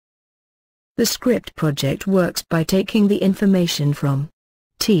The script project works by taking the information from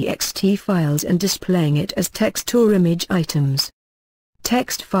TXT files and displaying it as text or image items.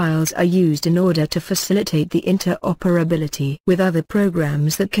 Text files are used in order to facilitate the interoperability with other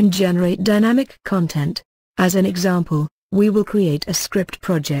programs that can generate dynamic content. As an example, we will create a script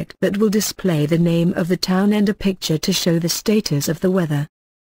project that will display the name of the town and a picture to show the status of the weather.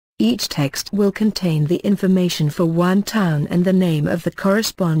 Each text will contain the information for one town and the name of the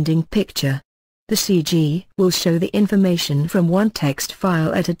corresponding picture. The CG will show the information from one text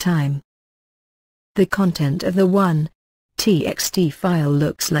file at a time. The content of the TXT file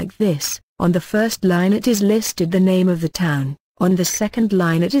looks like this. On the first line it is listed the name of the town, on the second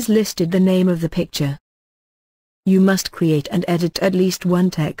line it is listed the name of the picture. You must create and edit at least one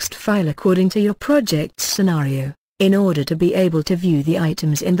text file according to your project's scenario, in order to be able to view the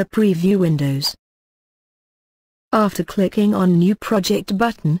items in the preview windows. After clicking on New Project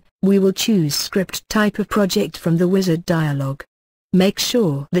button, we will choose Script Type of Project from the wizard dialog. Make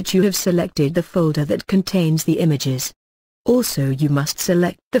sure that you have selected the folder that contains the images. Also you must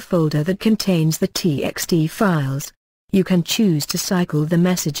select the folder that contains the TXT files. You can choose to cycle the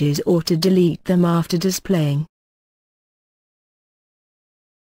messages or to delete them after displaying.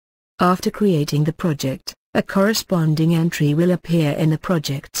 After creating the project, a corresponding entry will appear in the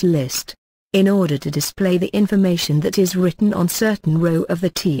projects list. In order to display the information that is written on certain row of the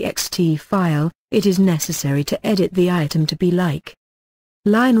TXT file, it is necessary to edit the item to be like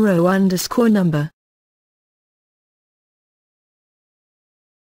line row _ number.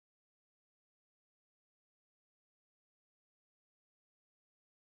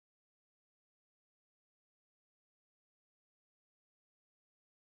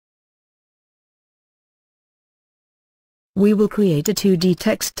 We will create a 2D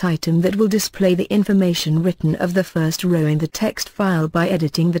text item that will display the information written of the first row in the text file by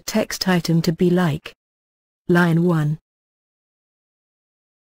editing the text item to be like line 1.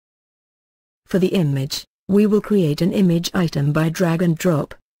 For the image, we will create an image item by drag and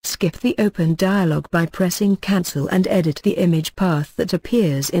drop, skip the open dialog by pressing cancel and edit the image path that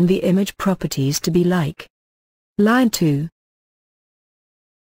appears in the image properties to be like line 2.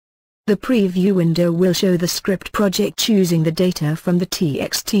 The preview window will show the script project choosing the data from the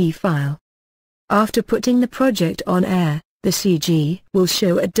TXT file. After putting the project on air, the CG will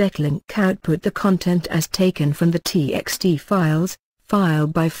show a Decklink output the content as taken from the TXT files, file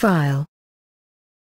by file.